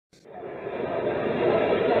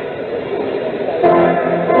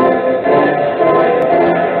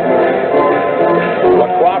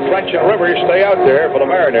French and Rivers stay out there for the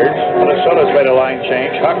Mariners. Minnesota's made a line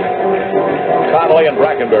change. Huck, Connolly, and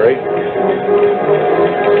Brackenberry.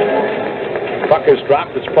 Puck is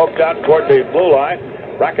dropped. It's poked out toward the blue line.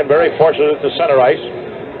 Brackenberry forces it to center ice.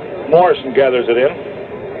 Morrison gathers it in.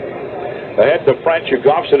 Ahead to French, who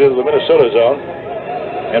golfs it into the Minnesota zone.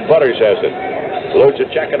 And Butters has it. Eludes a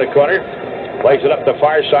check in the corner. Plays it up the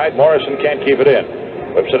far side. Morrison can't keep it in.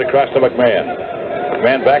 Whips it across to McMahon.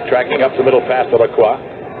 McMahon backtracking up the middle path to Lacroix.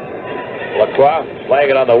 Lacroix laying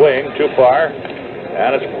it on the wing, too far.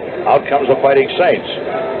 And out comes the Fighting Saints.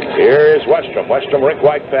 Here's Westrom. Westrom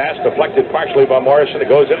rink-wide pass, deflected partially by Morrison. It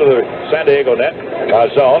goes into the San Diego net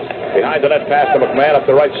zone. Behind the net pass to McMahon up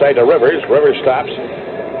the right side to Rivers. Rivers stops.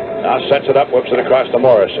 Now sets it up, whips it across to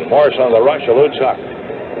Morrison. Morrison on the rush, eludes Huck.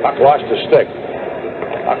 Huck lost his stick.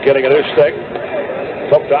 Huck getting a new stick.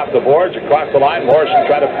 Flipped off the boards, across the line. Morrison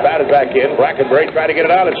tried to bat it back in. Brackenberry tried to get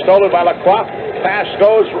it out. It's stolen by Lacroix. Pass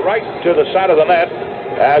goes right to the side of the net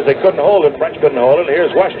as they couldn't hold it. French couldn't hold it.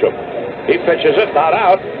 Here's Westrom. He pitches it, not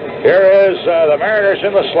out. Here is the Mariners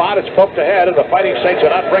in the slot. It's poked ahead, and the Fighting Saints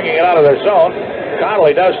are not bringing it out of their zone.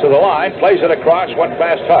 Connolly does to the line, plays it across, went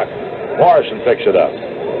past Huck. Morrison picks it up.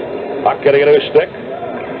 Huck getting a new stick.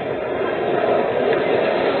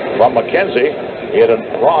 From McKenzie. He had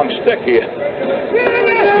a wrong stick. He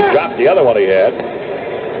dropped the other one he had.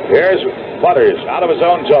 Here's Butters out of his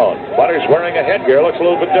own zone. Butters wearing a headgear. Looks a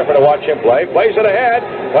little bit different to watch him play. Plays it ahead.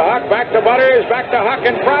 To Huck, back to Butters, back to Huck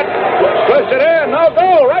in front. Slips it in. No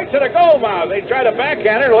goal. Right to the goal mouth. They tried to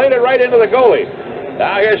backhand it, laid it right into the goalie.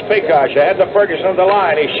 Now here's Peacock. Ahead to Ferguson of the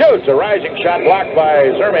line. He shoots. A rising shot blocked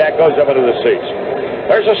by Zermiak. Goes up into the seats.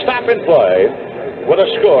 There's a stop in play with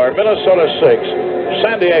a score. Minnesota 6,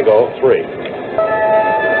 San Diego 3.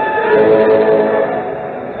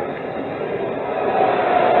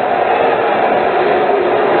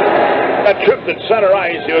 That tripped at center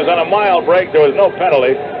ice. He was on a mile break. There was no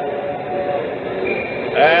penalty.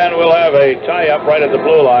 And we'll have a tie-up right at the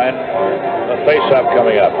blue line. The face-off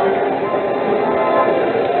coming up.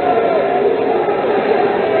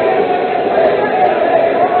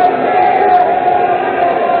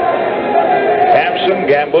 Hampson,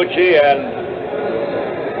 Gambucci, and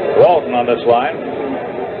Walton on this line.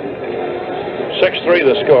 6-3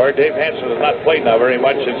 the score. Dave Hansen has not played now very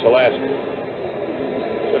much since the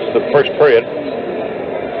first period.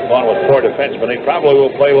 On with 4 defensemen. He probably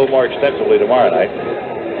will play a little more extensively tomorrow night.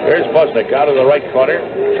 Here's Busnick out of the right corner.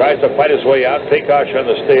 Tries to fight his way out. Peacock on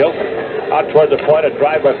the steal. Out toward the point. A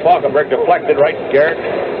drive by Falkenberg. Deflected right to Garrett.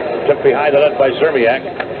 Tipped behind the net by Zermiak.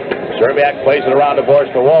 Zermiak plays it around the boards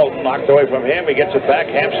to Walton. Knocked away from him. He gets it back.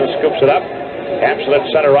 Hampson scoops it up. Hampson at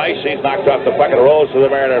center ice. He's knocked off the puck and rolls to the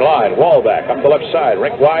Mariner line. Wallback up the left side.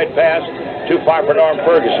 Rink wide pass. Too far for Norm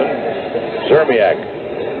Ferguson. Zermiak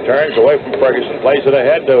turns away from Ferguson. Plays it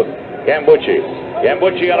ahead to Gambucci.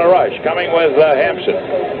 Gambucci on a rush. Coming with Hampson.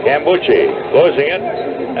 Gambucci losing it.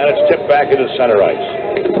 And it's tipped back into center ice.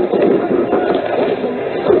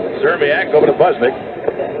 Zermiak over to Busnick.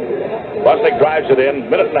 Busnick drives it in.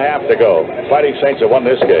 Minute and a half to go. Fighting Saints have won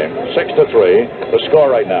this game. 6-3. The score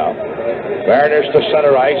right now. Mariners to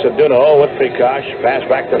center ice. Aduno with Peacock. Pass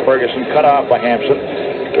back to Ferguson. Cut off by Hampson.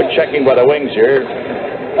 Good checking by the wings here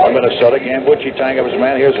from Minnesota. Gambucci tying up his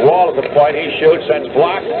man. Here's Wall at the point. He shoots. That's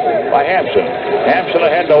blocked by Hampson. Hampson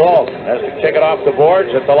ahead to Walton. Has to kick it off the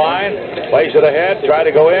boards at the line. Plays it ahead. Try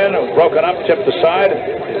to go in. Broken up. Tipped aside.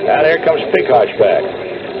 And here comes Peacock back.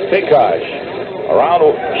 Peacock around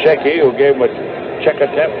Shaky, who gave him a check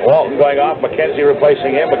attempt. Walton going off. McKenzie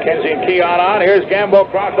replacing him. McKenzie and Keon on. Here's Gambo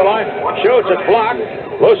across the line. Shoots. It's blocked.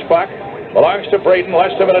 Loose puck. Belongs to Breeden.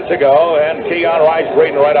 Less than a minute to go. And Keon rides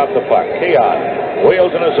Breeden right off the puck. Keon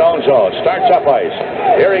wheels in his own zone. Starts up ice.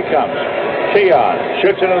 Here he comes. Keon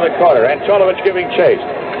shoots into the corner. Antonovich giving chase.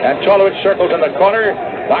 Antonovich circles in the corner.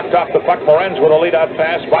 Knocked off the puck. Morenz with a lead-out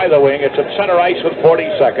pass by the wing. It's at center ice with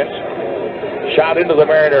 40 seconds. Shot into the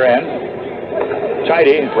Mariner end.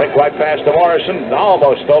 Tidy, break wide pass to Morrison,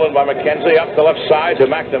 almost stolen by McKenzie, up the left side to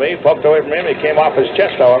McNamee, poked away from him. He came off his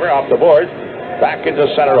chest, however, off the board, back into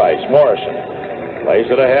center ice. Morrison plays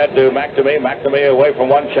it ahead to McNamee. McNamee away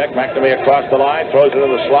from one check. McNamee across the line, throws it in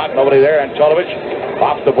the slot. Nobody there. Antonovich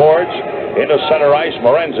off the boards into center ice.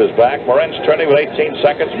 Morenz is back. Morenz turning with 18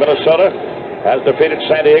 seconds. Minnesota has defeated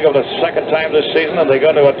San Diego the second time this season, and they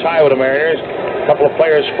go into a tie with the Mariners. A couple of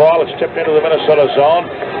players fall. It's tipped into the Minnesota zone.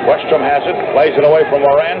 Westrom has it. Plays it away from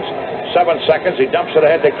Morenz. 7 seconds. He dumps it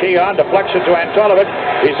ahead to Keon. Deflects it to Antonovich.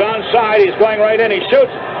 He's onside. He's going right in. He shoots.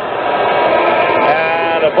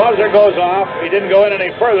 And the buzzer goes off. He didn't go in any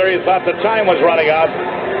further. He thought the time was running out.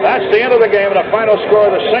 That's the end of the game, and the final score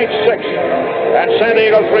of the Saints 6 and San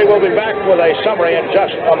Diego 3. We'll be back with a summary in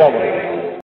just a moment.